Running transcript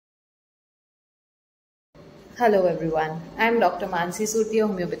Hello everyone, I am Dr. Mansi, Surati, a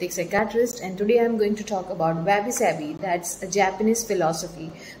homeopathic psychiatrist, and today I am going to talk about Wabi-Sabi, that's a Japanese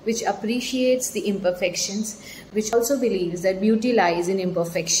philosophy which appreciates the imperfections, which also believes that beauty lies in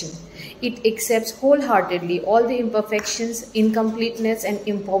imperfection. It accepts wholeheartedly all the imperfections, incompleteness and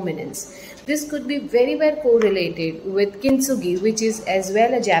impermanence. This could be very well correlated with kintsugi, which is as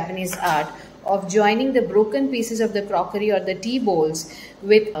well a Japanese art of joining the broken pieces of the crockery or the tea bowls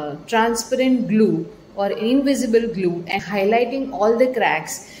with a transparent glue or invisible glue and highlighting all the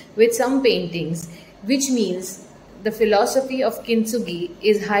cracks with some paintings, which means the philosophy of kintsugi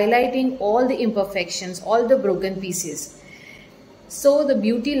is highlighting all the imperfections, all the broken pieces. So the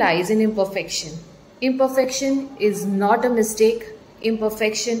beauty lies in imperfection. Imperfection is not a mistake.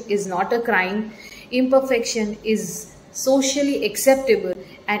 Imperfection is not a crime. Imperfection is socially acceptable,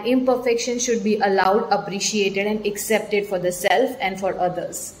 and imperfection should be allowed, appreciated and accepted for the self and for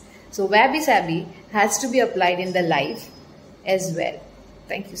others. So Wabi-Sabi has to be applied in the life as well.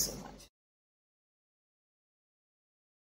 Thank you so much.